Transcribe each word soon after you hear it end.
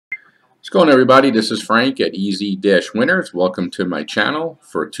What's going on, everybody? This is Frank at Easy-Winners. Welcome to my channel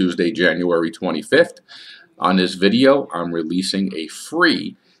for Tuesday, January 25th. On this video, I'm releasing a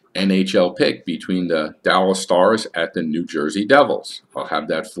free NHL pick between the Dallas Stars at the New Jersey Devils. I'll have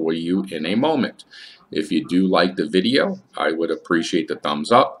that for you in a moment. If you do like the video, I would appreciate the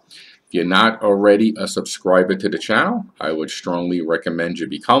thumbs up. If you're not already a subscriber to the channel, I would strongly recommend you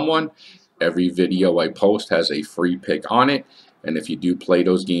become one. Every video I post has a free pick on it. And if you do play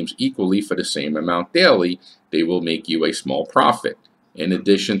those games equally for the same amount daily, they will make you a small profit. In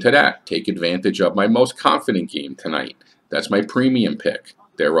addition to that, take advantage of my most confident game tonight. That's my premium pick.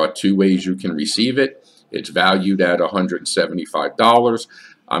 There are two ways you can receive it. It's valued at $175.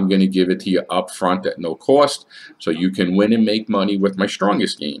 I'm going to give it to you up front at no cost, so you can win and make money with my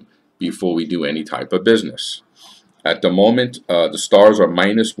strongest game before we do any type of business. At the moment, the Stars are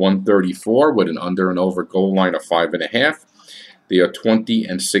minus 134 with an under and over goal line of 5.5. They are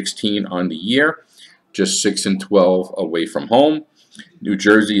 20-16 on the year, just 6-12 away from home. New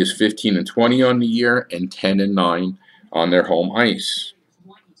Jersey is 15-20 on the year and 10-9 on their home ice.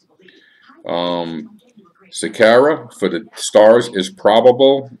 Sakara for the Stars is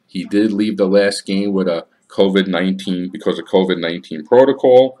probable. He did leave the last game with a COVID-19 because of COVID-19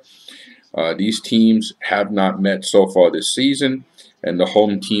 protocol. These teams have not met so far this season, and the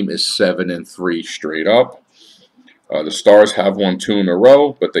home team is 7-3 straight up. The Stars have won 2 in a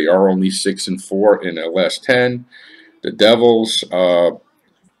row, but they are only 6-4 in their last 10. The Devils are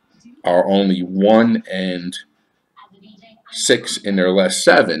only 1-6 in their last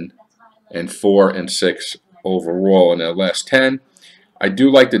 7, and 4-6 overall in their last 10. I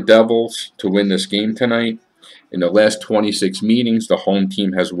do like the Devils to win this game tonight. In the last 26 meetings, the home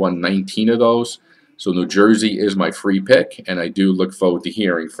team has won 19 of those. So New Jersey is my free pick, and I do look forward to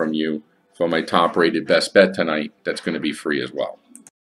hearing from you for my top-rated best bet tonight. That's going to be free as well.